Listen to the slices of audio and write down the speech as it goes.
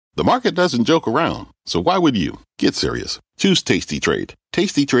The market doesn't joke around, so why would you? Get serious. Choose Tasty Trade.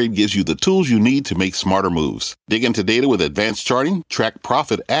 Tasty Trade gives you the tools you need to make smarter moves. Dig into data with advanced charting, track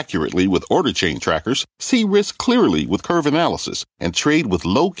profit accurately with order chain trackers, see risk clearly with curve analysis, and trade with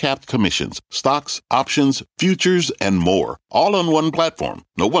low-capped commissions, stocks, options, futures, and more. All on one platform.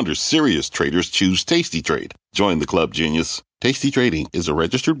 No wonder serious traders choose Tasty Trade. Join the club, genius. Tasty Trading is a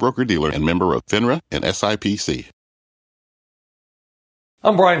registered broker-dealer and member of FINRA and SIPC.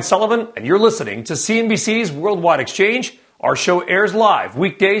 I'm Brian Sullivan, and you're listening to CNBC's Worldwide Exchange. Our show airs live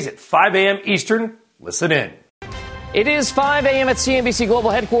weekdays at 5 a.m. Eastern. Listen in. It is 5 a.m. at CNBC Global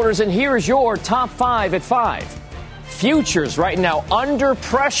Headquarters, and here's your top 5 at 5. Futures right now under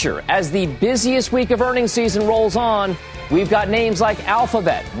pressure as the busiest week of earnings season rolls on. We've got names like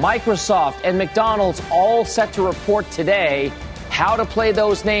Alphabet, Microsoft, and McDonald's all set to report today. How to play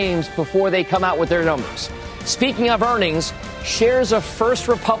those names before they come out with their numbers. Speaking of earnings, shares of First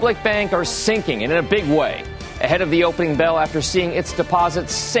Republic Bank are sinking and in a big way ahead of the opening bell after seeing its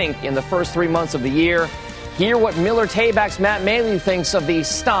deposits sink in the first 3 months of the year. Hear what Miller Tabak's Matt Maley thinks of the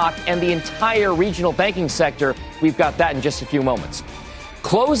stock and the entire regional banking sector. We've got that in just a few moments.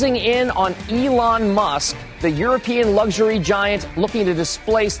 Closing in on Elon Musk, the European luxury giant looking to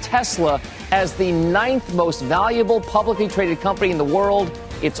displace Tesla as the 9th most valuable publicly traded company in the world.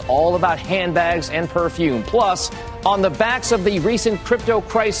 It's all about handbags and perfume. Plus, on the backs of the recent crypto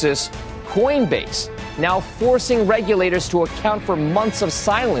crisis, Coinbase now forcing regulators to account for months of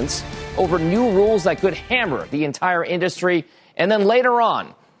silence over new rules that could hammer the entire industry. And then later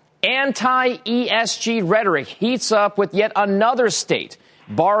on, anti-ESG rhetoric heats up with yet another state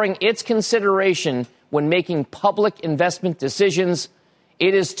barring its consideration when making public investment decisions.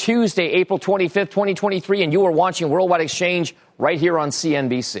 It is Tuesday, April 25th, 2023, and you are watching Worldwide Exchange right here on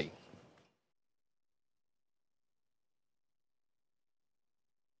CNBC.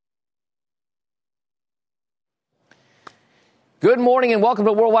 Good morning and welcome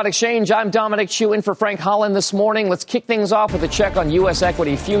to Worldwide Exchange. I'm Dominic Chu in for Frank Holland this morning. Let's kick things off with a check on U.S.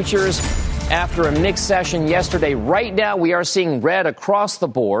 equity futures. After a mixed session yesterday, right now we are seeing red across the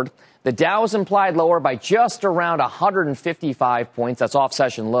board. The Dow is implied lower by just around 155 points. That's off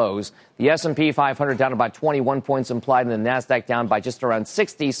session lows. The S&P 500 down about 21 points implied, and the Nasdaq down by just around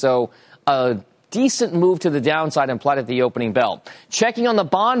 60. So a decent move to the downside implied at the opening bell. Checking on the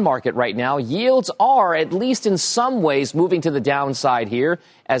bond market right now, yields are, at least in some ways, moving to the downside here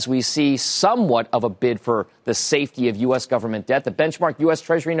as we see somewhat of a bid for the safety of U.S. government debt. The benchmark U.S.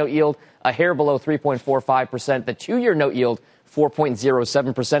 Treasury note yield a hair below 3.45%. The two-year note yield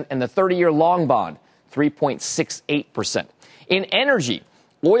 4.07%, and the 30-year long bond 3.68%. In energy,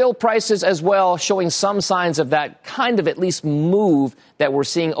 oil prices as well showing some signs of that kind of at least move that we're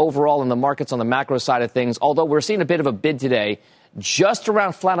seeing overall in the markets on the macro side of things, although we're seeing a bit of a bid today, just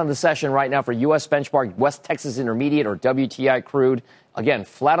around flat on the session right now for U.S. benchmark West Texas Intermediate or WTI crude. Again,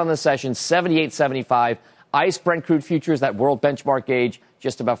 flat on the session, 78.75. ICE Brent crude futures, that world benchmark gauge,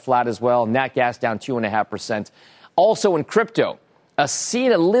 just about flat as well. Nat gas down 2.5%. Also in crypto,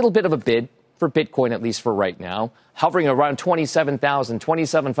 seeing a little bit of a bid for Bitcoin, at least for right now, hovering around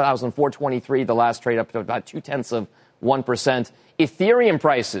 27,423, the last trade up to about 0.2%. Ethereum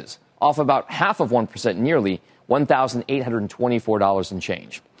prices off about 0.5%, nearly $1,824 and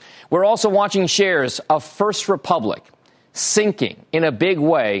change. We're also watching shares of First Republic sinking in a big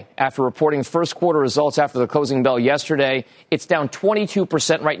way after reporting first quarter results after the closing bell yesterday. It's down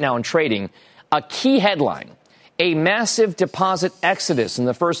 22% right now in trading. A key headline: a massive deposit exodus in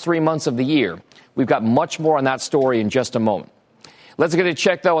the first 3 months of the year. We've got much more on that story in just a moment. Let's get a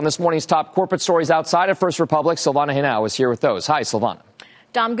check, though, on this morning's top corporate stories outside of First Republic. Silvana Henao is here with those. Hi, Silvana.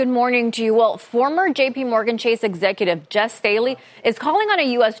 Dom, good morning to you. Well, former J.P. Morgan Chase executive Jess Staley is calling on a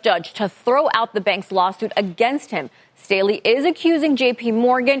U.S. judge to throw out the bank's lawsuit against him. Staley is accusing J.P.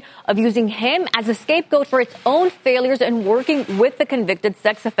 Morgan of using him as a scapegoat for its own failures and working with the convicted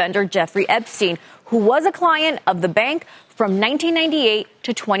sex offender Jeffrey Epstein, who was a client of the bank from 1998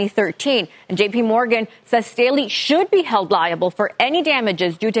 to 2013. And J.P. Morgan says Staley should be held liable for any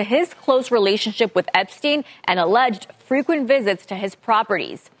damages due to his close relationship with Epstein and alleged frequent visits to his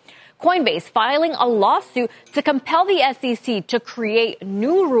properties. Coinbase filing a lawsuit to compel the SEC to create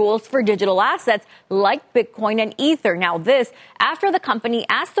new rules for digital assets like Bitcoin and Ether. Now this after the company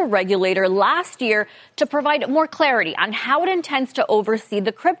asked the regulator last year to provide more clarity on how it intends to oversee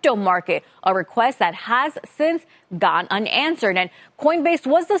the crypto market, a request that has since gone unanswered. And Coinbase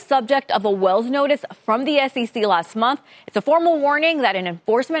was the subject of a Wells notice from the SEC last month. It's a formal warning that an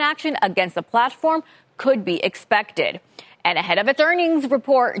enforcement action against the platform could be expected. And ahead of its earnings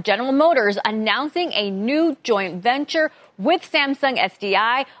report, General Motors announcing a new joint venture with Samsung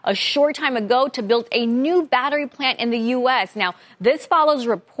SDI a short time ago to build a new battery plant in the U.S. Now, this follows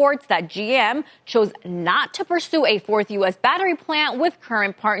reports that GM chose not to pursue a fourth U.S. battery plant with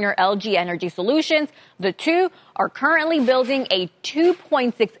current partner LG Energy Solutions. The two are currently building a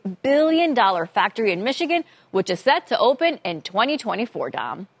 $2.6 billion factory in Michigan, which is set to open in 2024,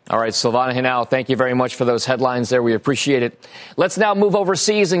 Dom. All right, Silvana Henao, thank you very much for those headlines there. We appreciate it. Let's now move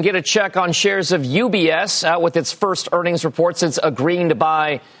overseas and get a check on shares of UBS out with its first earnings report since agreeing to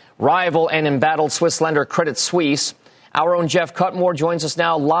buy rival and embattled Swiss lender Credit Suisse. Our own Jeff Cutmore joins us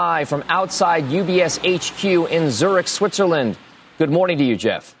now live from outside UBS HQ in Zurich, Switzerland. Good morning to you,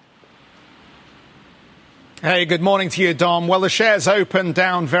 Jeff. Hey, good morning to you, Dom. Well, the shares opened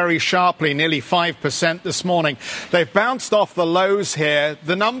down very sharply, nearly 5% this morning. They've bounced off the lows here.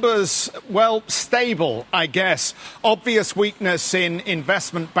 The numbers, well, stable, I guess. Obvious weakness in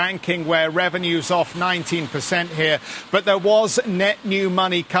investment banking where revenue's off 19% here. But there was net new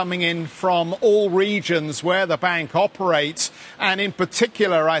money coming in from all regions where the bank operates. And in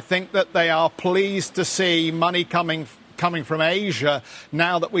particular, I think that they are pleased to see money coming from Asia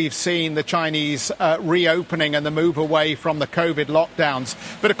now that we've seen the Chinese reopening and the move away from the COVID lockdowns.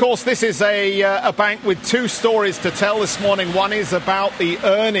 But of course, this is a bank with two stories to tell this morning. One is about the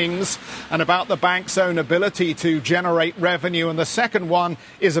earnings and about the bank's own ability to generate revenue. And the second one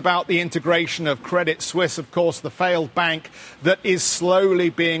is about the integration of Credit Suisse, of course, the failed bank that is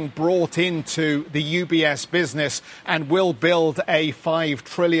slowly being brought into the UBS business and will build a $5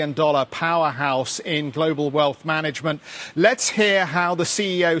 trillion powerhouse in global wealth management. Let's hear how the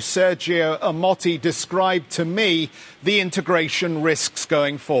CEO, Sergio Ermotti, described to me the integration risks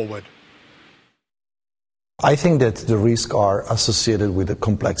going forward. I think that the risks are associated with the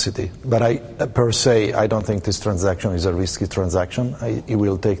complexity. But I don't think this transaction is a risky transaction. It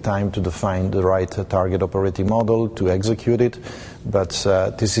will take time to define the right target operating model to execute it. But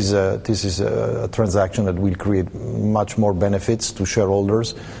this is a transaction that will create much more benefits to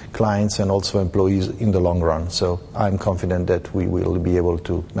shareholders, clients, and also employees in the long run. So I'm confident that we will be able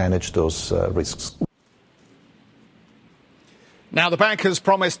to manage those risks. Now, the bank has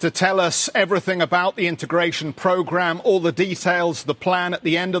promised to tell us everything about the integration program, all the details, the plan at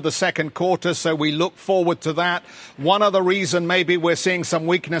the end of the second quarter, so we look forward to that. One other reason maybe we're seeing some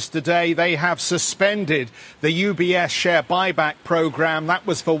weakness today, they have suspended the UBS share buyback program. That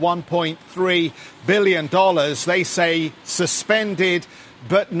was for $1.3 billion. They say suspended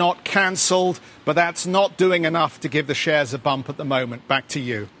but not cancelled. But that's not doing enough to give the shares a bump at the moment. Back to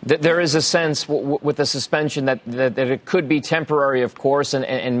you. There is a sense with the suspension that it could be temporary, of course,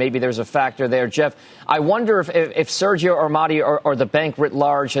 and maybe there's a factor there. Jeff, I wonder if Sergio Ermotti or the bank writ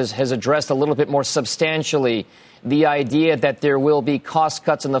large has addressed a little bit more substantially the idea that there will be cost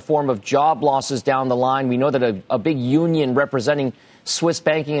cuts in the form of job losses down the line. We know that a big union representing Swiss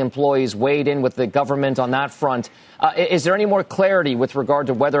banking employees weighed in with the government on that front. Is there any more clarity with regard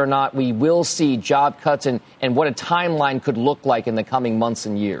to whether or not we will see job cuts and what a timeline could look like in the coming months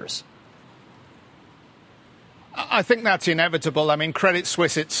and years? I think that's inevitable. I mean, Credit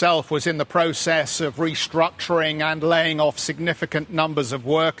Suisse itself was in the process of restructuring and laying off significant numbers of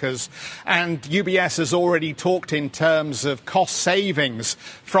workers. And UBS has already talked in terms of cost savings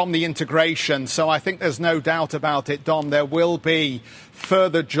from the integration. So I think there's no doubt about it, Dom. There will be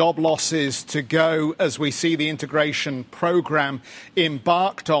further job losses to go as we see the integration program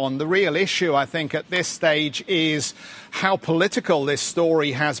embarked on. The real issue, I think, at this stage is how political this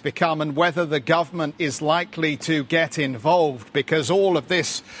story has become and whether the government is likely to get involved, because all of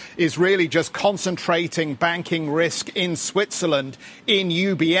this is really just concentrating banking risk in Switzerland in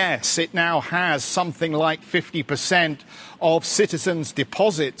UBS. It now has something like 50% of citizens'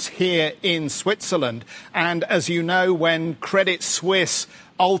 deposits here in Switzerland. And as you know, when Credit Suisse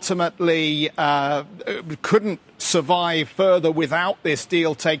ultimately couldn't survive further without this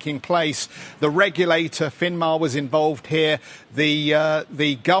deal taking place, the regulator, FINMA, was involved here.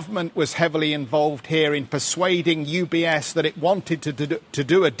 The government was heavily involved here in persuading UBS that it wanted to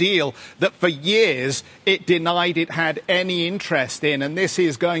do a deal that for years it denied it had any interest in. And this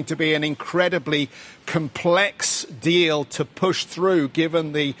is going to be an incredibly complex deal to push through,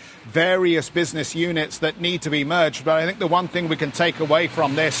 given the various business units that need to be merged. But I think the one thing we can take away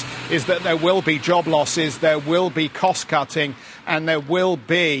from this is that there will be job losses, there will be cost cutting, and there will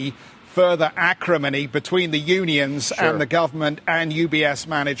be further acrimony between the unions and the government and UBS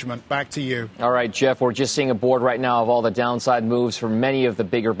management. Back to you. All right, Jeff, we're just seeing a board right now of all the downside moves for many of the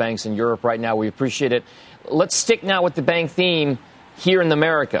bigger banks in Europe right now. We appreciate it. Let's stick now with the bank theme here in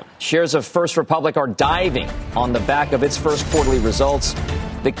America. Shares of First Republic are diving on the back of its first quarterly results.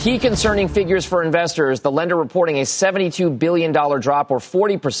 The key concerning figures for investors, the lender reporting a $72 billion drop or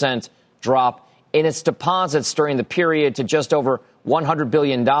 40% drop in its deposits during the period to just over $100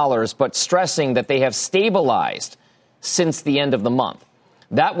 billion, but stressing that they have stabilized since the end of the month.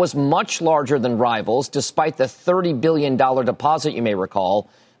 That was much larger than rivals, despite the $30 billion deposit, you may recall,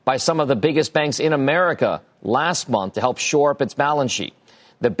 by some of the biggest banks in America last month to help shore up its balance sheet.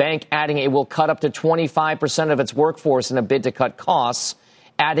 The bank adding it will cut up to 25% of its workforce in a bid to cut costs,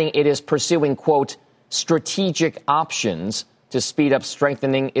 adding it is pursuing, quote, strategic options to speed up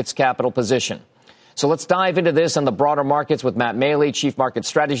strengthening its capital position. So let's dive into this on the broader markets with Matt Maley, chief market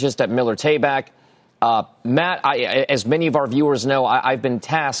strategist at Miller Tabak. Matt, as many of our viewers know, I've been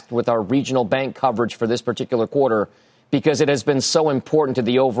tasked with our regional bank coverage for this particular quarter because it has been so important to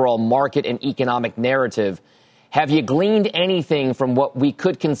the overall market and economic narrative. Have you gleaned anything from what we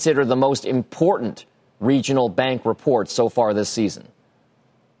could consider the most important regional bank reports so far this season?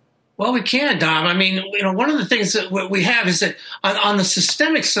 Well, we can, Dom. I mean, one of the things that we have is that on the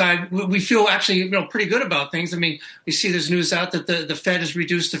systemic side, we feel actually, pretty good about things. I mean, we see there's news out that the Fed has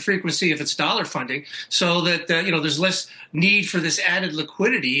reduced the frequency of its dollar funding so that, there's less need for this added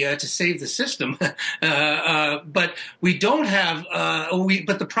liquidity to save the system. But we don't have,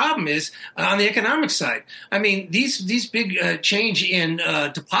 but the problem is on the economic side. I mean, these big change in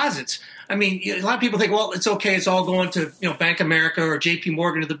deposits. I mean, a lot of people think, well, it's okay. It's all going to, Bank of America or JP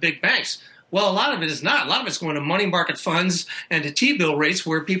Morgan or the big banks. Well, a lot of it is not. A lot of it's going to money market funds and to T-bill rates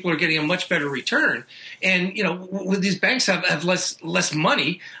where people are getting a much better return. And, with these banks have less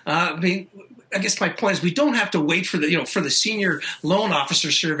money. I guess my point is we don't have to wait for the senior loan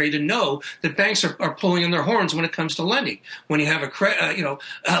officer survey to know that banks are pulling in their horns when it comes to lending. When you have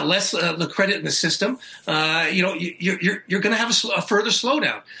less credit in the system, you're going to have a further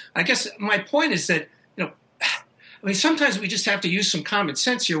slowdown. I guess my point is that sometimes we just have to use some common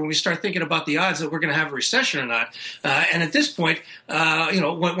sense here when we start thinking about the odds that we're going to have a recession or not. And at this point,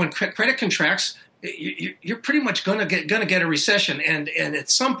 when credit contracts, you're pretty much going to get a recession, and at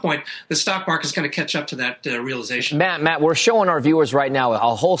some point the stock market is going to catch up to that realization. Matt, we're showing our viewers right now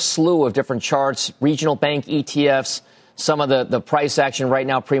a whole slew of different charts, regional bank ETFs, some of the price action right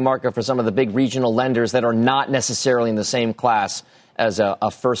now pre-market for some of the big regional lenders that are not necessarily in the same class as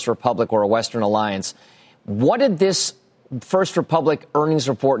a First Republic or a Western Alliance. What did this First Republic earnings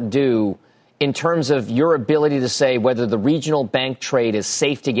report do in terms of your ability to say whether the regional bank trade is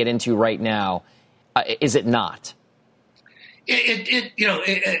safe to get into right now? Is it not?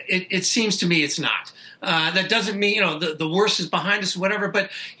 It seems to me it's not. That doesn't mean, the worst is behind us or whatever. But,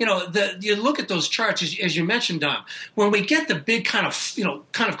 you look at those charts, as you mentioned, Dom, when we get the big kind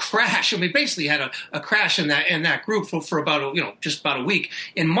of crash, and we basically had a crash in that group for about, just about a week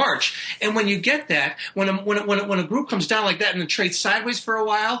in March. And when you get that, when a group comes down like that and it trades sideways for a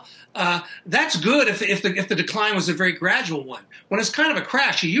while, that's good if the decline was a very gradual one. When it's kind of a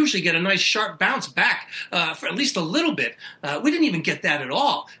crash, you usually get a nice sharp bounce back for at least a little bit. We didn't even get that at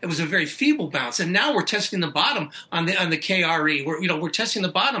all. It was a very feeble bounce, and now we're testing the bottom on the KRE. We're testing the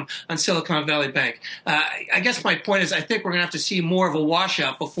bottom on Silicon Valley Bank. I guess my point is I think we're going to have to see more of a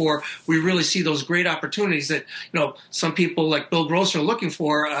washout before we really see those great opportunities that some people like Bill Gross are looking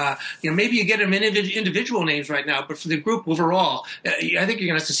for. Maybe you get them in individual names right now, but for the group overall, I think you're going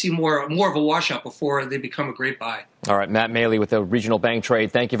to have to see more of a washout before they become a great buy. All right, Matt Maley with the regional bank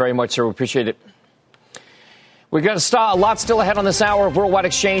trade. Thank you very much, sir. We appreciate it. We've got a lot still ahead on this hour of Worldwide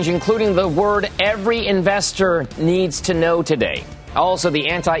Exchange, including the word every investor needs to know today. Also, the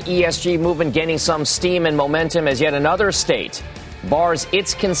anti-ESG movement gaining some steam and momentum as yet another state bars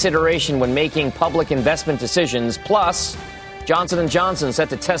its consideration when making public investment decisions. Plus, Johnson & Johnson set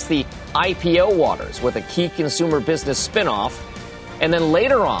to test the IPO waters with a key consumer business spinoff. And then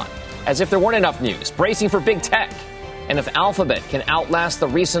later on, as if there weren't enough news, bracing for big tech, and if Alphabet can outlast the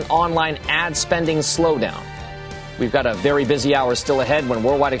recent online ad spending slowdown. We've got a very busy hour still ahead when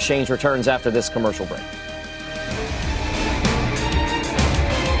Worldwide Exchange returns after this commercial break.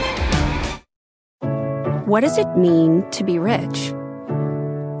 What does it mean to be rich?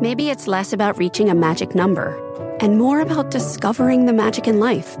 Maybe it's less about reaching a magic number and more about discovering the magic in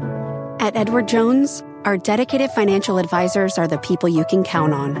life. At Edward Jones, our dedicated financial advisors are the people you can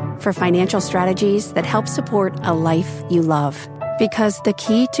count on for financial strategies that help support a life you love. Because the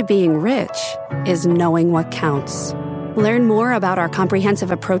key to being rich is knowing what counts. Learn more about our comprehensive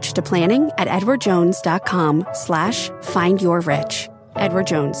approach to planning at edwardjones.com/findyourrich. Edward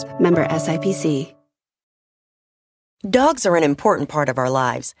Jones, member SIPC. Dogs are an important part of our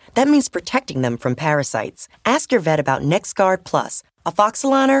lives. That means protecting them from parasites. Ask your vet about NexGuard Plus,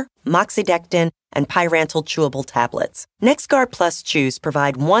 afoxolaner, moxidectin, and pyrantel chewable tablets. NexGard Plus Chews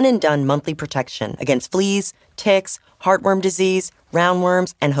provide one-and-done monthly protection against fleas, ticks, heartworm disease,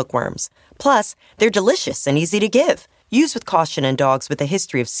 roundworms, and hookworms. Plus, they're delicious and easy to give. Use with caution in dogs with a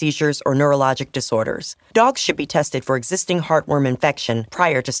history of seizures or neurologic disorders. Dogs should be tested for existing heartworm infection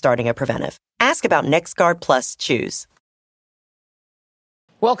prior to starting a preventive. Ask about NexGard Plus Chews.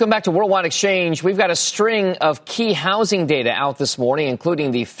 Welcome back to Worldwide Exchange. We've got a string of key housing data out this morning,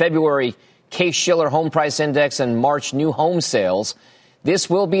 including the February Case-Shiller Home Price Index and March new home sales. This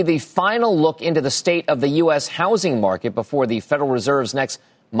will be the final look into the state of the U.S. housing market before the Federal Reserve's next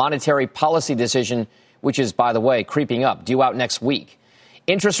monetary policy decision, which is, by the way, creeping up, due out next week.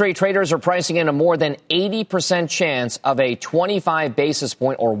 Interest rate traders are pricing in a more than 80% chance of a 25 basis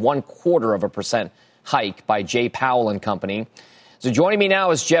point or 0.25% hike by Jay Powell and Company. So joining me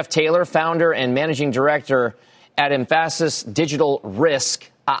now is Jeff Taylor, founder and managing director at Mphasis Digital Risk.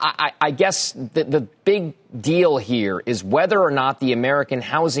 I guess the big deal here is whether or not the American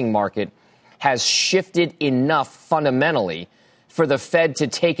housing market has shifted enough fundamentally for the Fed to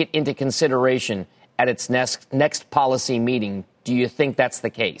take it into consideration at its next policy meeting. Do you think that's the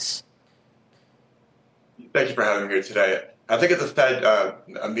case? Thank you for having me here today. I think at the Fed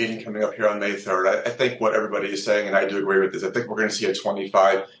a meeting coming up here on May 3rd, I think what everybody is saying, and I do agree with this, I think we're going to see a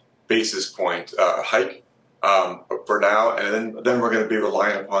 25 basis point hike for now, and then we're going to be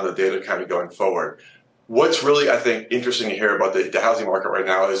relying upon the data kind of going forward. What's really, I think, interesting to hear about the housing market right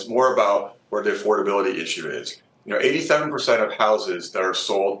now is more about where the affordability issue is. 87% of houses that are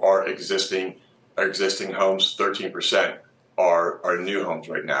sold are existing homes, 13% are new homes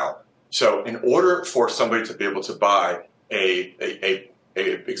right now. So in order for somebody to be able to buy a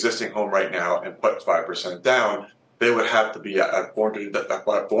existing home right now and put 5% down, they would have to be at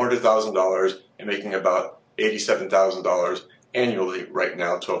 $400,000 and making about $87,000 annually right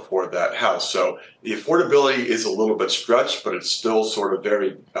now to afford that house. So the affordability is a little bit stretched, but it's still sort of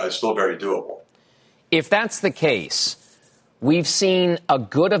very doable. If that's the case, we've seen a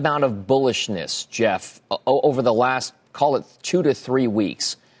good amount of bullishness, Jeff, over the last, call it 2 to 3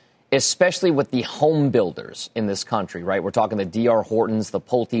 weeks, especially with the home builders in this country, right? We're talking the D.R. Hortons, the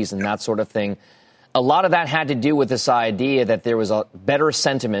Pulte's, and that sort of thing. A lot of that had to do with this idea that there was a better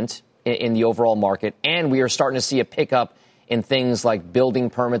sentiment in the overall market, and we are starting to see a pickup in things like building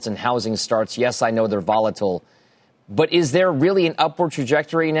permits and housing starts. Yes, I know they're volatile, but is there really an upward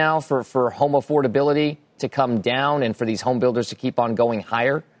trajectory now for home affordability to come down and for these home builders to keep on going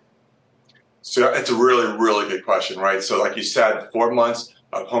higher? So it's a really, really good question, right? So like you said, 4 months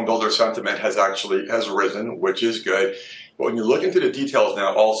of home builder sentiment has risen, which is good. But when you look into the details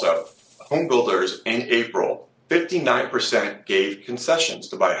now also, home builders in April, 59% gave concessions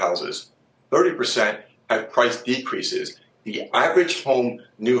to buy houses. 30% had price decreases. The average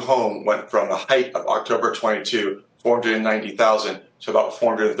new home went from a height of October 22, 490,000 to about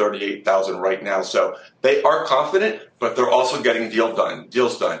 438,000 right now. So they are confident, but they're also getting deals done.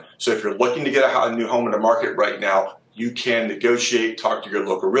 So if you're looking to get a new home in the market right now, you can negotiate, talk to your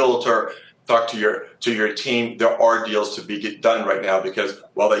local realtor, talk to your team. There are deals to be done right now because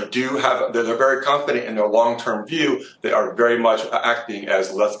while they're very confident in their long-term view, they are very much acting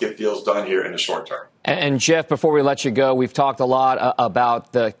as let's get deals done here in the short term. And Jeff, before we let you go, we've talked a lot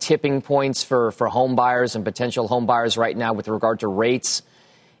about the tipping points for home buyers and potential home buyers right now with regard to rates.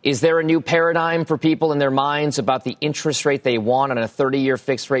 Is there a new paradigm for people in their minds about the interest rate they want on a 30-year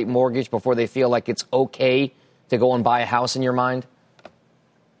fixed rate mortgage before they feel like it's okay to go and buy a house in your mind?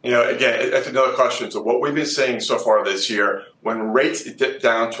 Again, that's another question. So what we've been seeing so far this year, when rates dip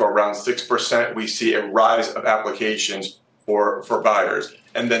down to around 6%, we see a rise of applications for buyers.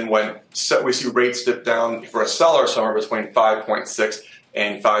 And then when we see rates dip down for a seller somewhere between 5.6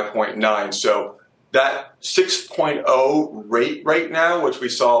 and 5.9. So that 6.0 rate right now, which we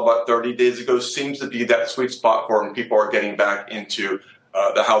saw about 30 days ago, seems to be that sweet spot for when people are getting back into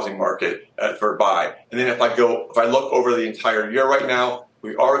the housing market for buy. And then if I look over the entire year right now,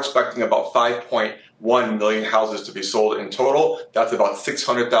 we are expecting about 5.1 million houses to be sold in total. That's about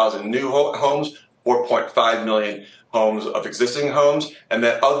 600,000 new homes, 4.5 million homes of existing homes. And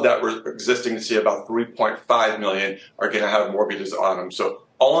then of that, we're existing to see about 3.5 million are going to have mortgages on them. So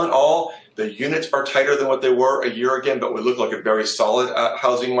all in all, the units are tighter than what they were a year ago, but we look like a very solid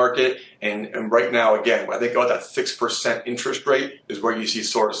housing market. And right now, again, I think about that 6% interest rate is where you see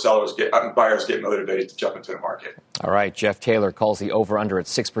sort of buyers get motivated to jump into the market. All right. Jeff Taylor calls the over-under at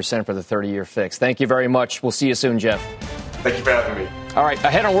 6% for the 30-year fix. Thank you very much. We'll see you soon, Jeff. Thank you for having me. All right.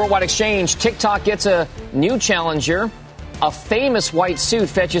 Ahead on Worldwide Exchange, TikTok gets a new challenger. A famous white suit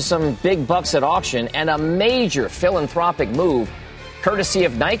fetches some big bucks at auction, and a major philanthropic move courtesy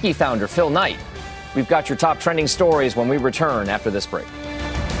of Nike founder Phil Knight. We've got your top trending stories when we return after this break.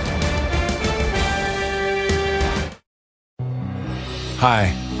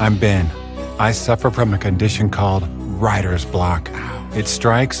 Hi, I'm Ben. I suffer from a condition called writer's block. It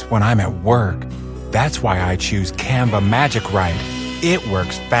strikes when I'm at work. That's why I choose Canva Magic Write. It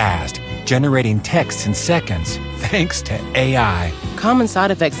works fast, generating text in seconds, thanks to AI. Common side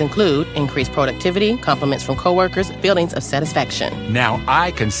effects include increased productivity, compliments from coworkers, feelings of satisfaction. Now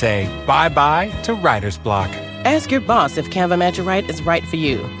I can say bye-bye to writer's block. Ask your boss if Canva Magic Write is right for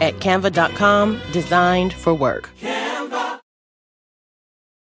you at canva.com, designed for work.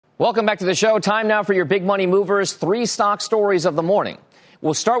 Welcome back to the show. Time now for your big money movers. 3 stock stories of the morning.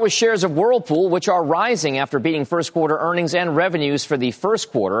 We'll start with shares of Whirlpool, which are rising after beating first quarter earnings and revenues for the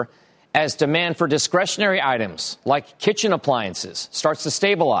first quarter as demand for discretionary items like kitchen appliances starts to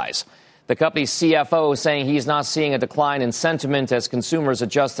stabilize. The company's CFO saying he's not seeing a decline in sentiment as consumers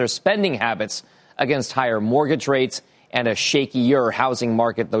adjust their spending habits against higher mortgage rates and a shakier housing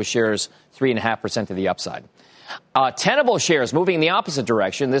market. Those shares 3.5% to the upside. Tenable shares moving in the opposite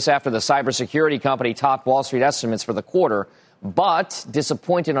direction. This after the cybersecurity company topped Wall Street estimates for the quarter, but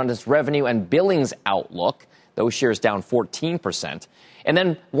disappointed on its revenue and billings outlook. Those shares down 14%. And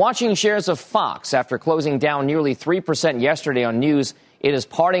then watching shares of Fox after closing down nearly 3% yesterday on news it is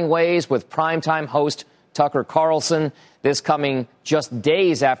parting ways with primetime host Tucker Carlson. This coming just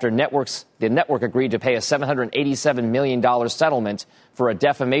days after the network agreed to pay a $787 million settlement for a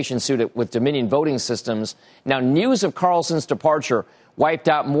defamation suit with Dominion Voting Systems. Now, news of Carlson's departure wiped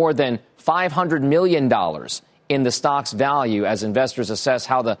out more than $500 million in the stock's value as investors assess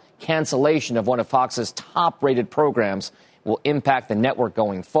how the cancellation of one of Fox's top-rated programs will impact the network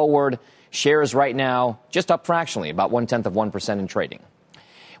going forward. Shares right now just up fractionally, about 0.1% in trading.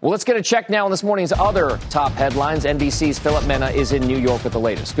 Well, let's get a check now on this morning's other top headlines. NBC's Philip Mena is in New York with the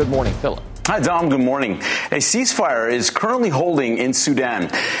latest. Good morning, Philip. Hi, Dom. Good morning. A ceasefire is currently holding in Sudan.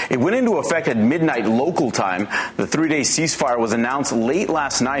 It went into effect at midnight local time. The 3-day ceasefire was announced late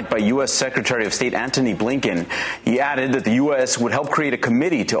last night by U.S. Secretary of State Antony Blinken. He added that the U.S. would help create a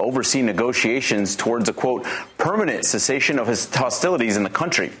committee to oversee negotiations towards a, quote, permanent cessation of hostilities in the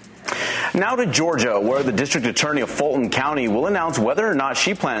country. Now to Georgia, where the district attorney of Fulton County will announce whether or not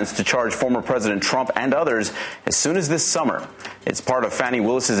she plans to charge former President Trump and others as soon as this summer. It's part of Fani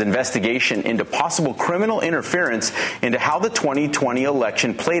Willis's investigation into possible criminal interference into how the 2020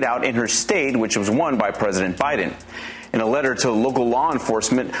 election played out in her state, which was won by President Biden. In a letter to local law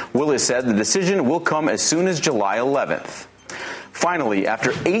enforcement, Willis said the decision will come as soon as July 11th. Finally,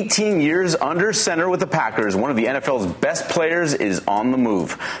 after 18 years under center with the Packers, one of the NFL's best players is on the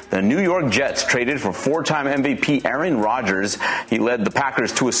move. The New York Jets traded for 4-time MVP Aaron Rodgers. He led the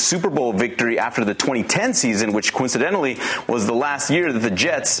Packers to a Super Bowl victory after the 2010 season, which coincidentally was the last year that the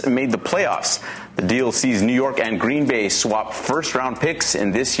Jets made the playoffs. The deal sees New York and Green Bay swap first-round picks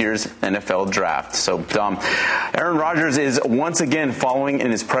in this year's NFL draft. So, Aaron Rodgers is once again following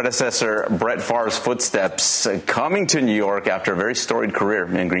in his predecessor Brett Favre's footsteps, coming to New York after a very storied career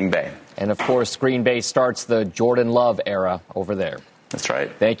in Green Bay. And, of course, Green Bay starts the Jordan Love era over there. That's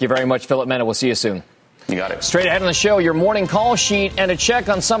right. Thank you very much, Philip Mena. We'll see you soon. You got it. Straight ahead on the show, your morning call sheet and a check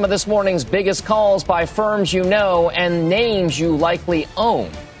on some of this morning's biggest calls by firms you know and names you likely own,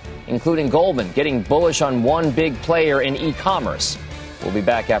 including Goldman getting bullish on one big player in e-commerce. We'll be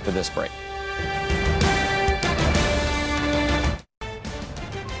back after this break.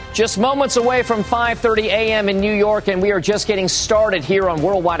 Just moments away from 5:30 a.m. in New York, and we are just getting started here on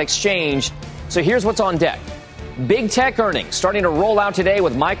Worldwide Exchange. So here's what's on deck. Big tech earnings starting to roll out today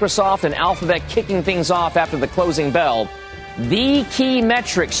with Microsoft and Alphabet kicking things off after the closing bell. The key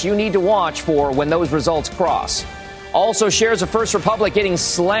metrics you need to watch for when those results cross. Also, shares of First Republic getting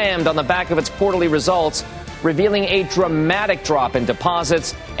slammed on the back of its quarterly results, revealing a dramatic drop in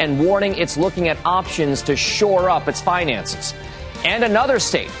deposits and warning it's looking at options to shore up its finances. And another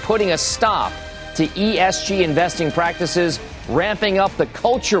state putting a stop to ESG investing practices, ramping up the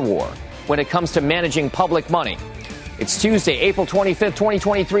culture war when it comes to managing public money. It's Tuesday, April 25th,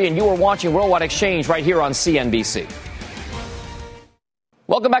 2023, and you are watching Worldwide Exchange right here on CNBC.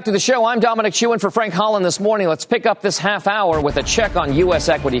 Welcome back to the show. I'm Dominic Chu in for Frank Holland this morning. Let's pick up this half hour with a check on U.S.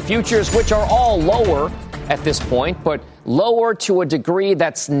 equity futures, which are all lower at this point, but lower to a degree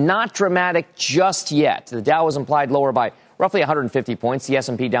that's not dramatic just yet. The Dow was implied lower by roughly 150 points, the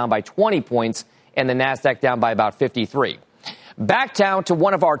S&P down by 20 points, and the Nasdaq down by about 53. Back down to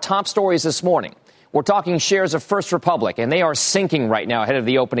one of our top stories this morning. We're talking shares of First Republic, and they are sinking right now ahead of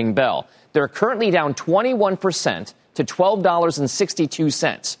the opening bell. They're currently down 21% to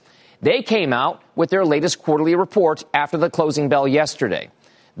 $12.62. They came out with their latest quarterly report after the closing bell yesterday.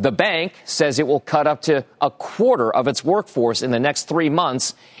 The bank says it will cut up to a quarter of its workforce in the next 3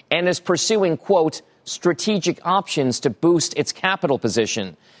 months and is pursuing, quote, strategic options to boost its capital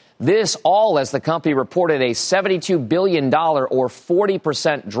position. This all as the company reported a $72 billion or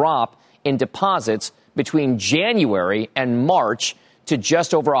 40% drop in deposits between January and March to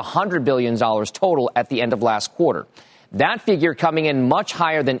just over $100 billion total at the end of last quarter. That figure coming in much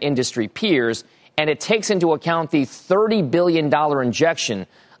higher than industry peers, and it takes into account the $30 billion injection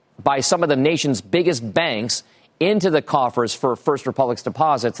by some of the nation's biggest banks into the coffers for First Republic's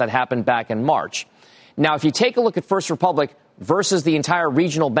deposits that happened back in March. Now, if you take a look at First Republic versus the entire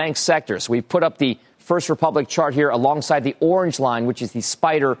regional bank sector, so we've put up the First Republic chart here alongside the orange line, which is the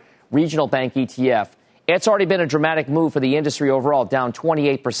SPDR regional bank ETF. It's already been a dramatic move for the industry overall, down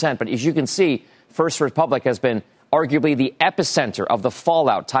 28%. But as you can see, First Republic has been arguably the epicenter of the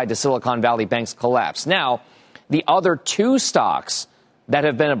fallout tied to Silicon Valley Bank's collapse. Now, the other two stocks that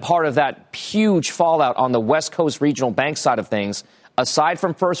have been a part of that huge fallout on the West Coast regional bank side of things, aside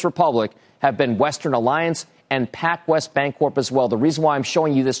from First Republic, have been Western Alliance and PacWest Bancorp as well. The reason why I'm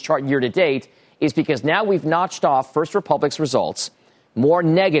showing you this chart year to date is because now we've notched off First Republic's results, more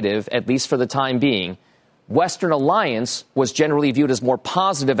negative, at least for the time being. Western Alliance was generally viewed as more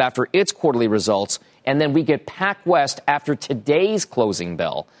positive after its quarterly results, and then we get PacWest after today's closing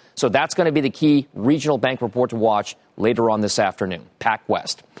bell. So that's going to be the key regional bank report to watch later on this afternoon,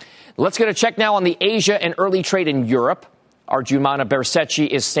 PacWest. Let's get a check now on the Asia and early trade in Europe. Our Jumana Bersecci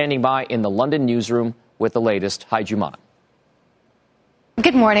is standing by in the London newsroom with the latest. Hi, Jumana.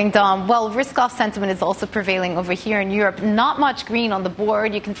 Good morning, Dom. Well, risk-off sentiment is also prevailing over here in Europe. Not much green on the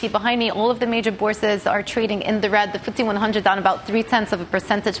board. You can see behind me all of the major bourses are trading in the red. The FTSE 100 down about 0.3 of a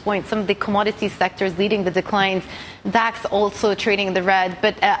percentage point. Some of the commodity sectors leading the declines. DAX also trading in the red.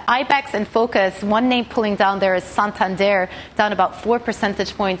 But IBEX and Focus, one name pulling down there is Santander, down about 4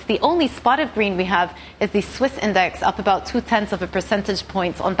 percentage points. The only spot of green we have is the Swiss index, up about 0.2 of a percentage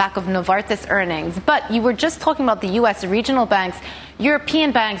point on back of Novartis earnings. But you were just talking about the U.S. regional banks.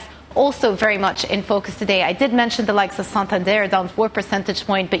 European banks also very much in focus today. I did mention the likes of Santander down 4 percentage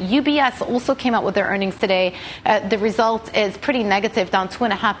points, but UBS also came out with their earnings today. The result is pretty negative, down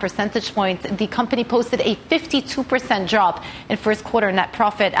 2.5 percentage points. The company posted a 52% drop in first quarter net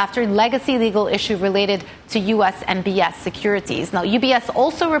profit after legacy legal issue related to U.S. MBS securities. Now, UBS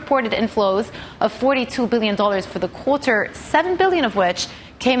also reported inflows of $42 billion for the quarter, $7 billion of which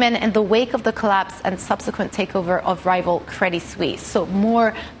came in the wake of the collapse and subsequent takeover of rival Credit Suisse. So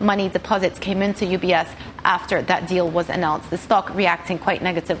more money deposits came into UBS after that deal was announced. The stock reacting quite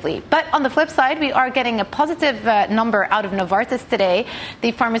negatively. But on the flip side, we are getting a positive number out of Novartis today.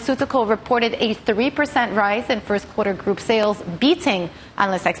 The pharmaceutical reported a 3% rise in first quarter group sales, beating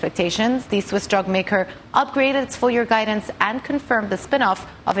analyst expectations. The Swiss drug maker upgraded its full-year guidance and confirmed the spin-off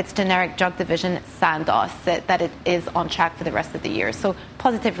of its generic drug division, Sandoz, that it is on track for the rest of the year. So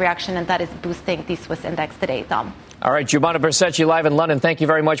positive reaction, and that is boosting the Swiss index today, Tom. All right, Jumana Bersecci live in London. Thank you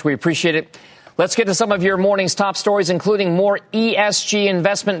very much. We appreciate it. Let's get to some of your morning's top stories, including more ESG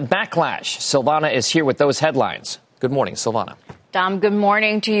investment backlash. Silvana is here with those headlines. Good morning, Silvana. Dom, good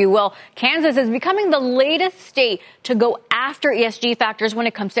morning to you. Well, Kansas is becoming the latest state to go after ESG factors when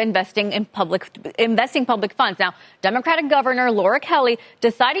it comes to investing public funds. Now, Democratic Governor Laura Kelly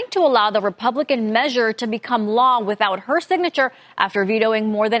deciding to allow the Republican measure to become law without her signature after vetoing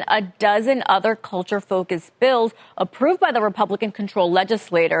more than a dozen other culture-focused bills approved by the Republican-controlled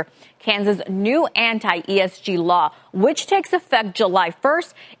legislature. Kansas' new anti-ESG law, which takes effect July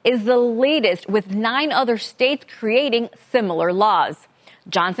 1st, is the latest, with 9 other states creating similar laws.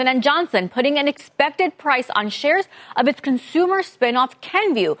 Johnson & Johnson putting an expected price on shares of its consumer spinoff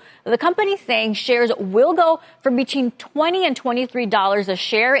Kenvue. The company saying shares will go for between $20 and $23 a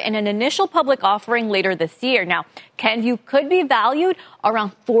share in an initial public offering later this year. Now, Kenvue could be valued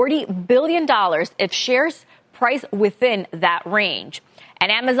around $40 billion if shares price within that range.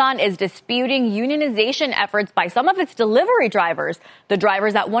 And Amazon is disputing unionization efforts by some of its delivery drivers. The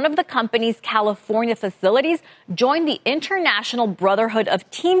drivers at one of the company's California facilities joined the International Brotherhood of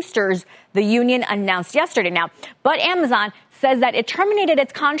Teamsters, the union announced yesterday now. But Amazon says that it terminated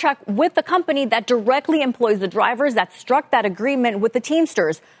its contract with the company that directly employs the drivers that struck that agreement with the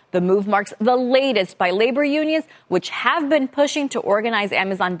Teamsters. The move marks the latest by labor unions, which have been pushing to organize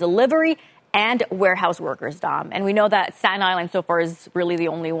Amazon delivery and warehouse workers, Dom. And we know that Staten Island so far is really the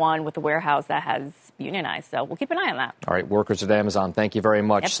only one with a warehouse that has unionized. So we'll keep an eye on that. All right, workers at Amazon. Thank you very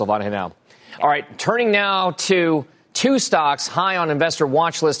much, Silvana Henao. Yep. All right, turning now to two stocks high on investor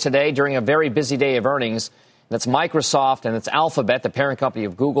watch list today during a very busy day of earnings. That's Microsoft and it's Alphabet, the parent company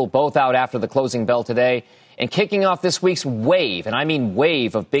of Google, both out after the closing bell today. And kicking off this week's wave, and I mean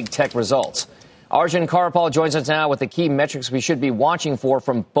wave, of big tech results. Arjun Kharpal joins us now with the key metrics we should be watching for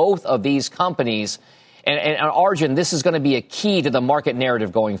from both of these companies. And Arjun, this is going to be a key to the market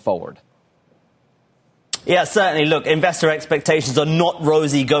narrative going forward. Yeah, certainly. Look, investor expectations are not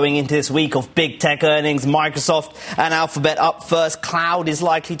rosy going into this week of big tech earnings. Microsoft and Alphabet up first. Cloud is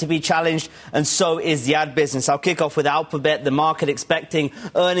likely to be challenged, and so is the ad business. I'll kick off with Alphabet. The market expecting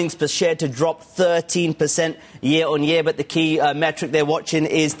earnings per share to drop 13% year on year, but the key metric they're watching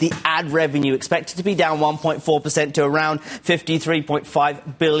is the ad revenue, expected to be down 1.4% to around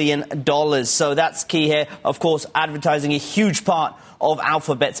 $53.5 billion. So that's key here. Of course, advertising a huge part of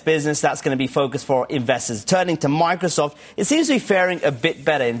Alphabet's business. That's going to be focused for investors. Turning to Microsoft, it seems to be faring a bit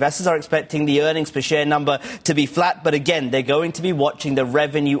better. Investors are expecting the earnings per share number to be flat, but again, they're going to be watching the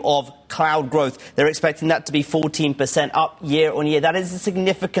revenue of cloud growth. They're expecting that to be 14% up year on year. That is a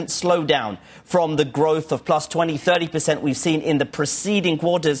significant slowdown from the growth of plus 20, 30% we've seen in the preceding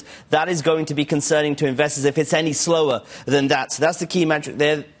quarters. That is going to be concerning to investors if it's any slower than that. So that's the key metric.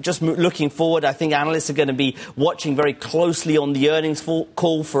 They're just looking forward. I think analysts are going to be watching very closely on the earnings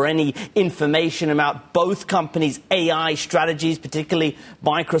call for any information about both companies' AI strategies, particularly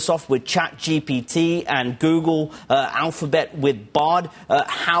Microsoft with ChatGPT and Google, Alphabet with Bard.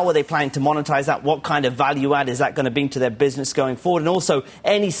 How are they planning to monetize that? What kind of value add is that going to bring to their business going forward? And also,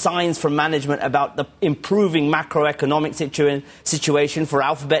 any signs from management about the improving macroeconomic situation for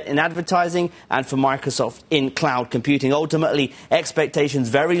Alphabet in advertising and for Microsoft in cloud computing. Ultimately, expectations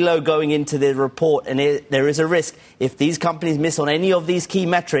very low going into the report, and there is a risk if these companies miss on any of these key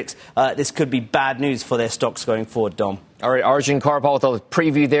metrics, this could be bad news for their stocks going forward, Dom. All right, Arjun Kharpal with a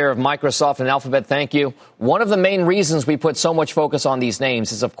preview there of Microsoft and Alphabet. Thank you. One of the main reasons we put so much focus on these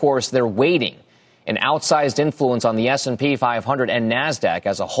names is, of course, their weighting, an outsized influence on the S&P 500 and NASDAQ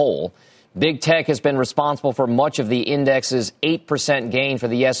as a whole. Big tech has been responsible for much of the index's 8% gain for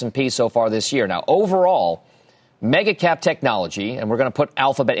the S&P so far this year. Now, overall, mega cap technology, and we're going to put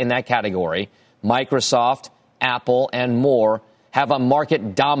Alphabet in that category, Microsoft, Apple, and more, have a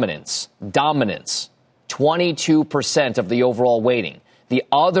market dominance, 22% of the overall weighting. The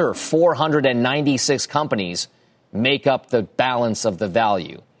other 496 companies make up the balance of the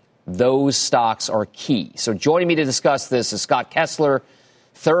value. Those stocks are key. So joining me to discuss this is Scott Kessler,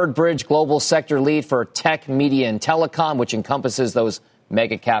 Third Bridge Global Sector Lead for Tech, Media, and Telecom, which encompasses those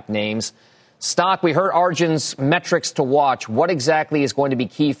mega cap names. Stock, we heard Arjun's metrics to watch. What exactly is going to be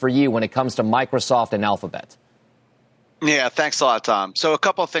key for you when it comes to Microsoft and Alphabet? Yeah, thanks a lot, Tom. So a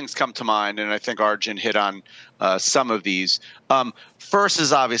couple of things come to mind, and I think Arjun hit on some of these. First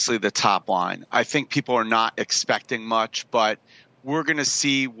is obviously the top line. I think people are not expecting much, but we're going to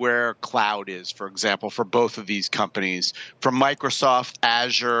see where cloud is, for example, for both of these companies. For Microsoft,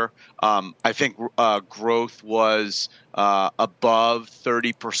 Azure, I think growth was above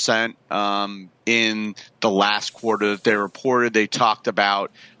 30% in the last quarter that they reported. They talked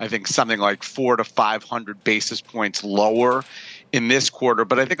about, I think, something like 400 to 500 basis points lower in this quarter.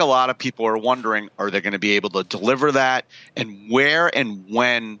 But I think a lot of people are wondering, are they going to be able to deliver that? And where and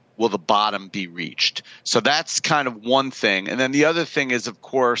when will the bottom be reached? So that's kind of one thing. And then the other thing is, of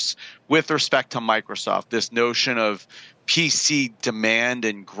course, with respect to Microsoft, this notion of PC demand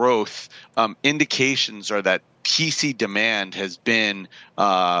and growth, indications are that PC demand has been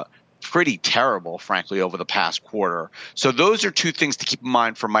pretty terrible, frankly, over the past quarter. So those are two things to keep in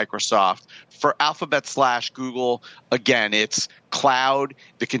mind for Microsoft. For Alphabet/Google, again, it's cloud,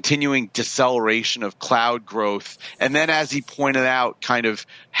 the continuing deceleration of cloud growth. And then, as he pointed out, kind of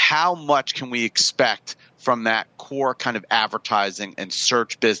how much can we expect from that core kind of advertising and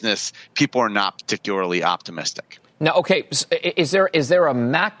search business? People are not particularly optimistic. Now, okay, is there a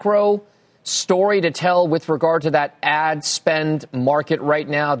macro story to tell with regard to that ad spend market right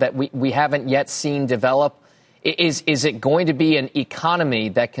now that we haven't yet seen develop? Is it going to be an economy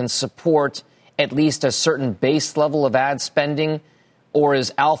that can support at least a certain base level of ad spending, or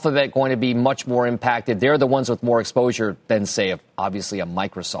is Alphabet going to be much more impacted? They're the ones with more exposure than, say, obviously a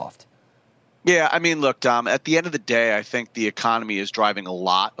Microsoft. Yeah, I mean, look, Dom, at the end of the day, I think the economy is driving a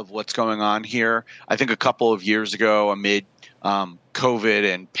lot of what's going on here. I think a couple of years ago, amid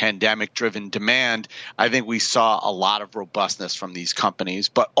COVID and pandemic-driven demand, I think we saw a lot of robustness from these companies.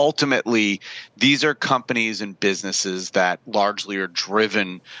 But ultimately, these are companies and businesses that largely are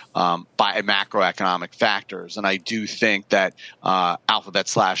driven by macroeconomic factors. And I do think that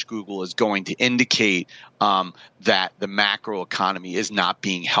Alphabet/Google is going to indicate that the macro economy is not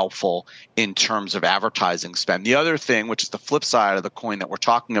being helpful in terms of advertising spend. The other thing, which is the flip side of the coin that we're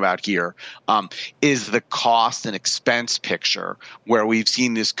talking about here, is the cost and expense picture, where we've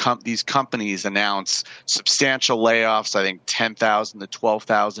seen these companies announce substantial layoffs. I think 10,000 to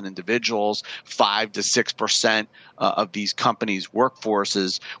 12,000 individuals, 5 to 6% of these companies'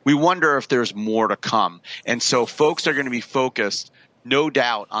 workforces. We wonder if there's more to come. And so folks are going to be focused, no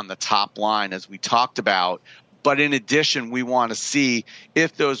doubt, on the top line, as we talked about. But in addition, we want to see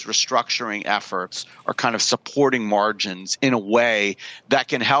if those restructuring efforts are kind of supporting margins in a way that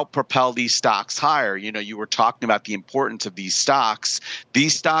can help propel these stocks higher. You know, you were talking about the importance of these stocks.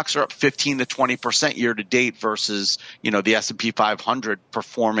 These stocks are up 15 to 20% year to date versus, the S&P 500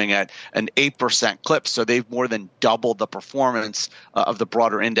 performing at an 8% clip. So they've more than doubled the performance of the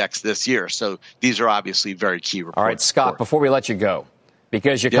broader index this year. So these are obviously very key reports. All right, Scott, before we let you go,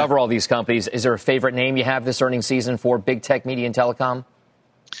 because you cover all these companies, is there a favorite name you have this earnings season for big tech, media, and telecom?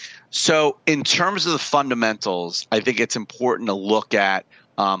 So in terms of the fundamentals, I think it's important to look at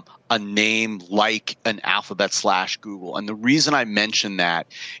a name like an Alphabet/Google. And the reason I mention that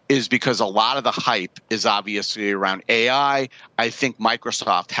is because a lot of the hype is obviously around AI. I think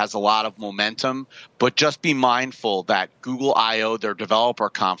Microsoft has a lot of momentum, but just be mindful that Google I/O, their developer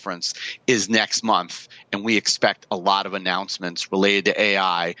conference, is next month. And we expect a lot of announcements related to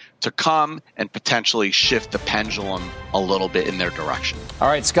AI to come and potentially shift the pendulum a little bit in their direction. All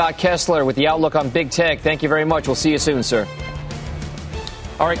right, Scott Kessler with the outlook on big tech. Thank you very much. We'll see you soon, sir.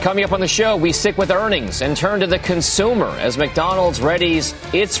 All right, coming up on the show, we stick with earnings and turn to the consumer as McDonald's readies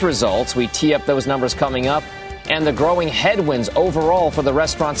its results. We tee up those numbers coming up and the growing headwinds overall for the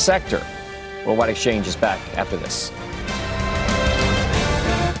restaurant sector. Worldwide Exchange is back after this.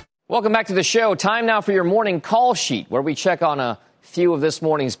 Welcome back to the show. Time now for your morning call sheet, where we check on a few of this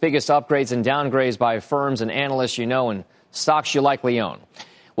morning's biggest upgrades and downgrades by firms and analysts you know and stocks you likely own.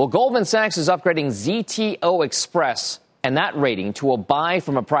 Well, Goldman Sachs is upgrading ZTO Express and that rating to a buy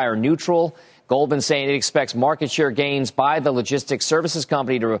from a prior neutral. Goldman saying it expects market share gains by the logistics services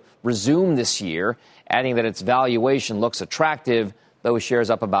company to resume this year, adding that its valuation looks attractive, those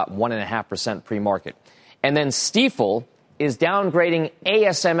shares up about 1.5% pre-market. And then Stifel is downgrading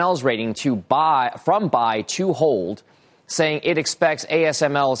ASML's rating from buy to hold, saying it expects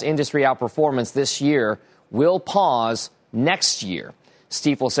ASML's industry outperformance this year will pause next year.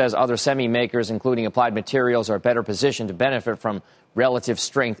 Stifel says other semi makers, including Applied Materials, are better positioned to benefit from relative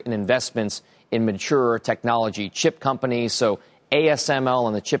strength in investments in mature technology chip companies. So ASML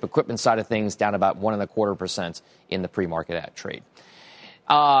on the chip equipment side of things down about 1.25% in the pre-market at trade.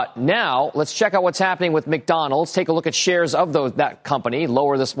 Now, let's check out what's happening with McDonald's. Take a look at shares of that company,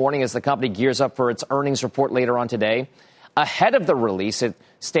 lower this morning as the company gears up for its earnings report later on today. Ahead of the release, it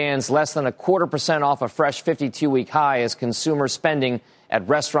stands less than 0.25% off a fresh 52-week high as consumer spending at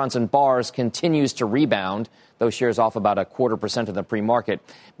restaurants and bars continues to rebound. Those shares off about 0.25% in the pre-market.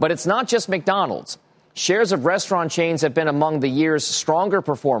 But it's not just McDonald's. Shares of restaurant chains have been among the year's stronger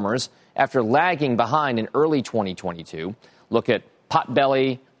performers after lagging behind in early 2022. Look at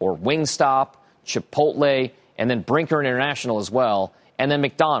Potbelly or Wingstop, Chipotle, and then Brinker International as well, and then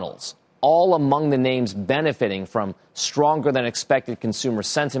McDonald's, all among the names benefiting from stronger than expected consumer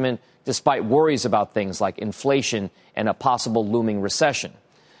sentiment, despite worries about things like inflation and a possible looming recession.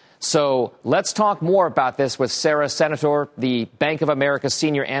 So let's talk more about this with Sara, Senatore, the Bank of America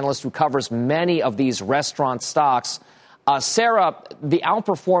senior analyst who covers many of these restaurant stocks. Sara, the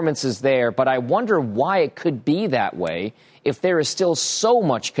outperformance is there, but I wonder why it could be that way if there is still so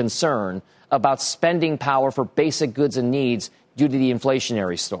much concern about spending power for basic goods and needs due to the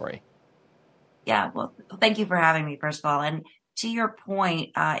inflationary story. Yeah, well, thank you for having me, first of all. And to your point,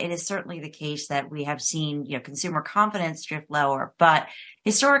 it is certainly the case that we have seen, consumer confidence drift lower. But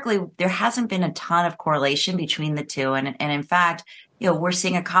historically, there hasn't been a ton of correlation between the two. And in fact, we're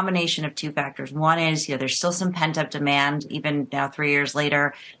seeing a combination of two factors. One is, there's still some pent-up demand, even now 3 years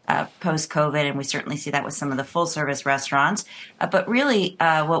later, post-COVID, and we certainly see that with some of the full-service restaurants. But really,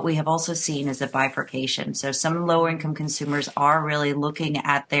 what we have also seen is a bifurcation. So some lower-income consumers are really looking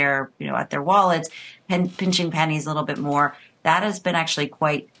at their wallets and pinching pennies a little bit more. That has been actually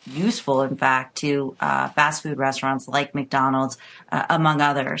quite useful, in fact, to fast food restaurants like McDonald's, among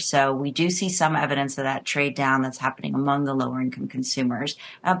others. So we do see some evidence of that trade down that's happening among the lower income consumers.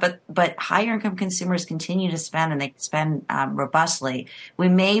 But higher income consumers continue to spend, and they spend robustly. We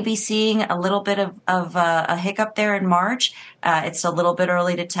may be seeing a little bit of a hiccup there in March. It's a little bit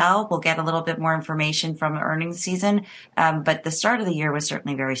early to tell. We'll get a little bit more information from earnings season. But the start of the year was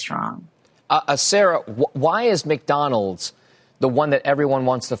certainly very strong. Sara, why is McDonald's the one that everyone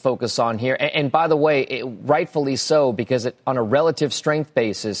wants to focus on here? And by the way, rightfully so, because on a relative strength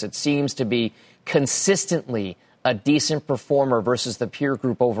basis, it seems to be consistently a decent performer versus the peer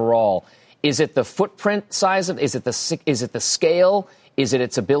group overall. Is it the footprint size of? Is it the scale? Is it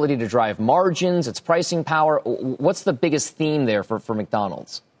its ability to drive margins? Its pricing power? What's the biggest theme there for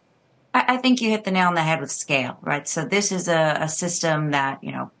McDonald's? I think you hit the nail on the head with scale, right? So this is a system that,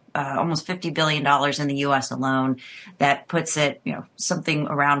 almost $50 billion in the U.S. alone. That puts it, something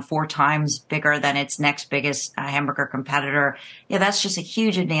around 4 times bigger than its next biggest hamburger competitor. Yeah, that's just a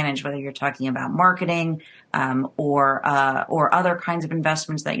huge advantage, whether you're talking about marketing or other kinds of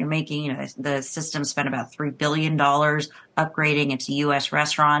investments that you're making. The system spent about $3 billion upgrading its U.S.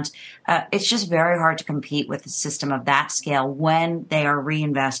 restaurants. It's just very hard to compete with a system of that scale when they are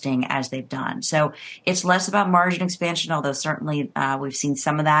reinvesting as they've done. So it's less about margin expansion, although certainly we've seen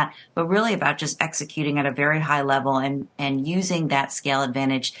some of that, but really about just executing at a very high level and using that scale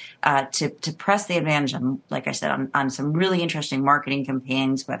advantage to press the advantage on, like I said, on some really interesting marketing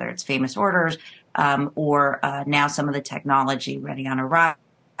campaigns, whether it's famous orders or now some of the technology ready on arrival.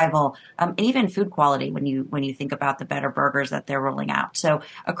 And even food quality when you think about the better burgers that they're rolling out. So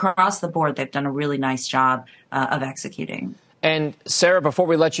across the board, they've done a really nice job of executing. And Sara, before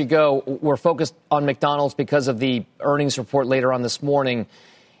we let you go, we're focused on McDonald's because of the earnings report later on this morning.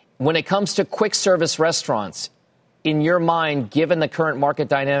 When it comes to quick service restaurants, in your mind, given the current market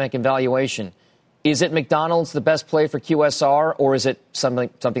dynamic and valuation, is it McDonald's the best play for QSR, or is it something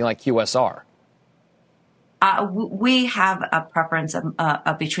like QSR? We have a preference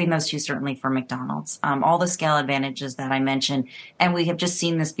between those two, certainly for McDonald's. All the scale advantages that I mentioned, and we have just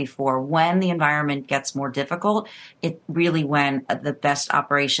seen this before. When the environment gets more difficult, it really when the best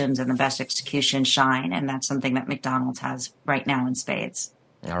operations and the best execution shine, and that's something that McDonald's has right now in spades.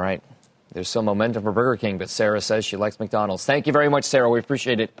 All right. There's some momentum for Burger King, but Sara says she likes McDonald's. Thank you very much, Sara. We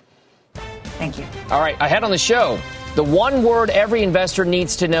appreciate it. Thank you. All right. Ahead on the show, the one word every investor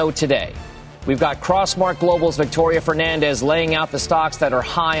needs to know today. We've got Crossmark Global's Victoria Fernandez laying out the stocks that are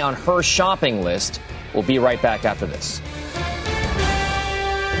high on her shopping list. We'll be right back after this.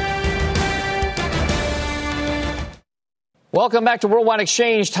 Welcome back to Worldwide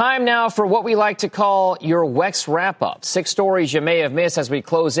Exchange. Time now for what we like to call your WEX wrap-up. 6 stories you may have missed as we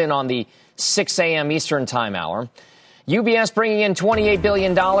close in on the 6 a.m. Eastern Time hour. UBS bringing in $28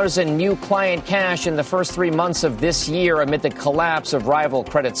 billion in new client cash in the first 3 months of this year amid the collapse of rival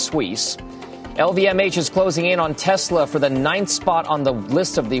Credit Suisse. LVMH is closing in on Tesla for the 9th spot on the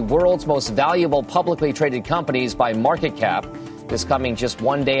list of the world's most valuable publicly traded companies by market cap. This coming just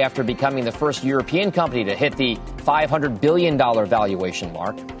one day after becoming the first European company to hit the $500 billion valuation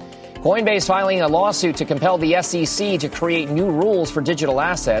mark. Coinbase filing a lawsuit to compel the SEC to create new rules for digital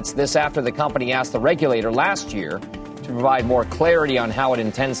assets. This after the company asked the regulator last year to provide more clarity on how it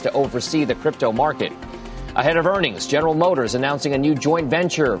intends to oversee the crypto market. Ahead of earnings, General Motors announcing a new joint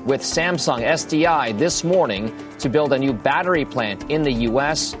venture with Samsung SDI this morning to build a new battery plant in the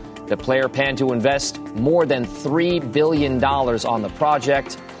U.S. The player planned to invest more than $3 billion on the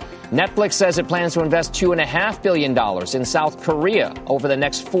project. Netflix says it plans to invest $2.5 billion in South Korea over the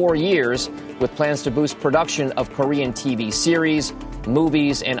next 4 years, with plans to boost production of Korean TV series,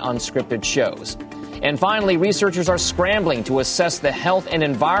 movies, and unscripted shows. And finally, researchers are scrambling to assess the health and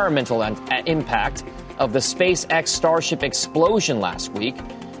environmental impact of the SpaceX Starship explosion last week,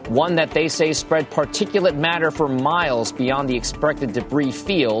 one that they say spread particulate matter for miles beyond the expected debris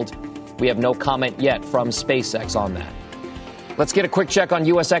field. We have no comment yet from SpaceX on that. Let's get a quick check on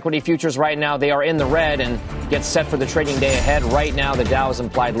U.S. equity futures right now. They are in the red and get set for the trading day ahead. Right now, the Dow is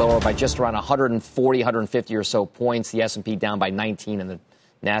implied lower by just around 140, 150 or so points. The S&P down by 19 and the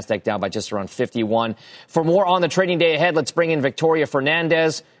NASDAQ down by just around 51. For more on the trading day ahead, let's bring in Victoria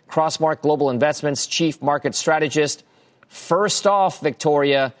Fernandez, Crossmark Global Investments Chief Market Strategist. First off,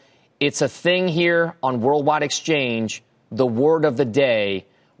 Victoria, it's a thing here on Worldwide Exchange, the word of the day.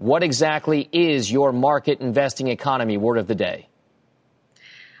 What exactly is your market investing economy word of the day?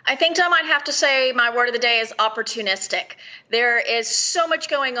 I think I might have to say my word of the day is opportunistic. There is so much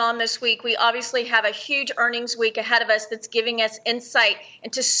going on this week. We obviously have a huge earnings week ahead of us that's giving us insight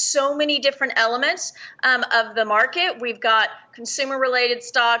into so many different elements of the market. We've got consumer-related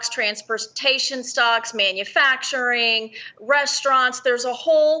stocks, transportation stocks, manufacturing, restaurants. There's a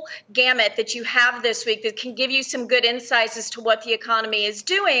whole gamut that you have this week that can give you some good insights as to what the economy is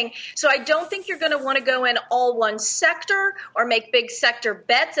doing. So I don't think you're going to want to go in all one sector or make big sector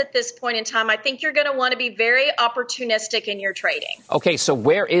bets at this point in time. I think you're going to want to be very opportunistic in your trading. Okay, so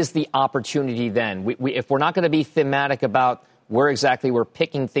where is the opportunity then? If we're not going to be thematic about where exactly we're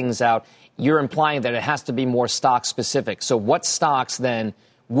picking things out, you're implying that it has to be more stock specific. So what stocks then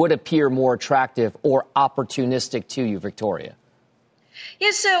would appear more attractive or opportunistic to you, Victoria?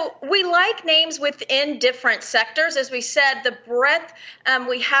 Yeah, so we like names within different sectors. As we said, the breadth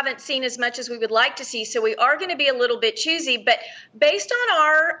we haven't seen as much as we would like to see, so we are going to be a little bit choosy. But based on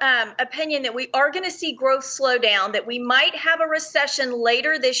our opinion that we are going to see growth slow down, that we might have a recession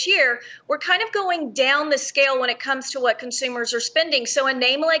later this year, we're kind of going down the scale when it comes to what consumers are spending. So a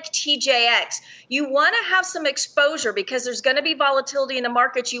name like TJX, you want to have some exposure because there's going to be volatility in the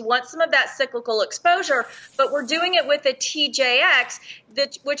markets. You want some of that cyclical exposure, but we're doing it with a TJX,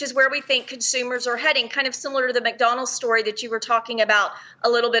 which is where we think consumers are heading, kind of similar to the McDonald's story that you were talking about a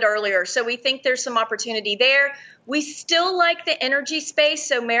little bit earlier. So we think there's some opportunity there. We still like the energy space.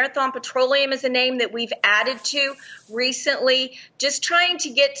 So Marathon Petroleum is a name that we've added to recently, just trying to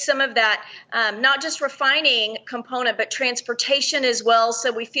get some of that, not just refining component, but transportation as well.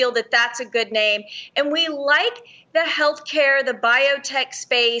 So we feel that that's a good name. And we like the healthcare, the biotech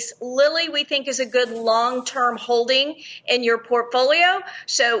space. Lilly, we think, is a good long-term holding in your portfolio.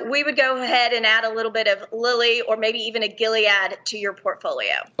 So we would go ahead and add a little bit of Lilly or maybe even a Gilead to your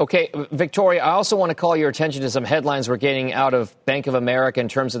portfolio. Okay, Victoria, I also want to call your attention to some headlines we're getting out of Bank of America in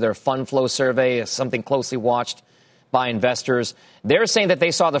terms of their fund flow survey, something closely watched by investors. They're saying that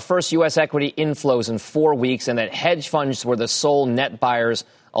they saw the first U.S. equity inflows in 4 weeks and that hedge funds were the sole net buyers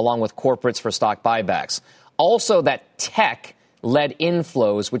along with corporates for stock buybacks. Also, that tech led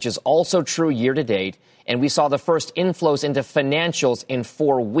inflows, which is also true year to date. And we saw the first inflows into financials in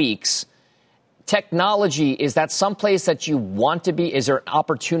 4 weeks. Technology, is that someplace that you want to be? Is there an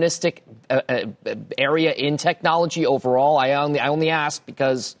opportunistic area in technology overall? I only ask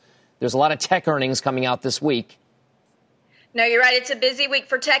because there's a lot of tech earnings coming out this week. No, you're right. It's a busy week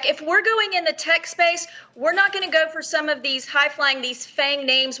for tech. If we're going in the tech space, we're not going to go for some of these high-flying, these FANG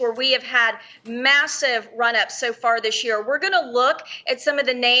names where we have had massive run-ups so far this year. We're going to look at some of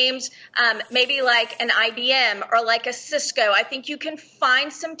the names, maybe like an IBM or like a Cisco. I think you can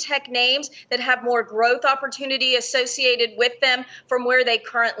find some tech names that have more growth opportunity associated with them from where they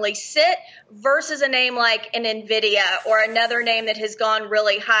currently sit versus a name like an NVIDIA or another name that has gone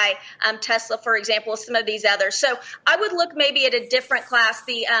really high, Tesla, for example, some of these others. So I would look maybe at a different class,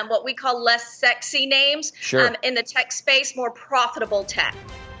 the what we call less sexy names. Sure. In the tech space, more profitable tech.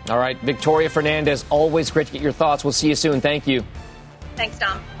 All right. Victoria Fernandez, always great to get your thoughts. We'll see you soon. Thank you. Thanks,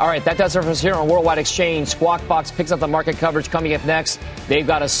 Dom. All right. That does it for us here on Worldwide Exchange. Squawk Box picks up the market coverage coming up next. They've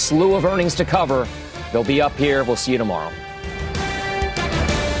got a slew of earnings to cover. They'll be up here. We'll see you tomorrow.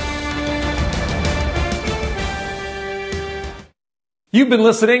 You've been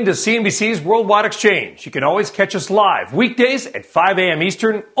listening to CNBC's Worldwide Exchange. You can always catch us live weekdays at 5 a.m.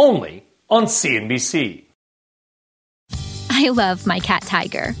 Eastern only on CNBC. I love my cat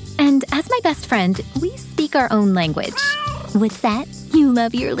Tiger. And as my best friend, we speak our own language. What's that? You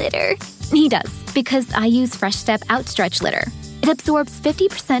love your litter? He does, because I use Fresh Step Outstretch Litter. It absorbs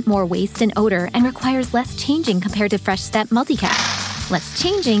 50% more waste and odor and requires less changing compared to Fresh Step Multicat. Less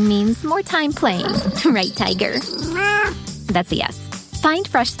changing means more time playing. Right, Tiger? That's a yes. Find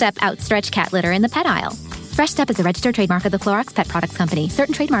Fresh Step Outstretch Cat Litter in the pet aisle. Fresh Step is a registered trademark of the Clorox Pet Products Company.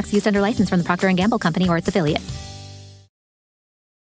 Certain trademarks used under license from the Procter & Gamble Company or its affiliates.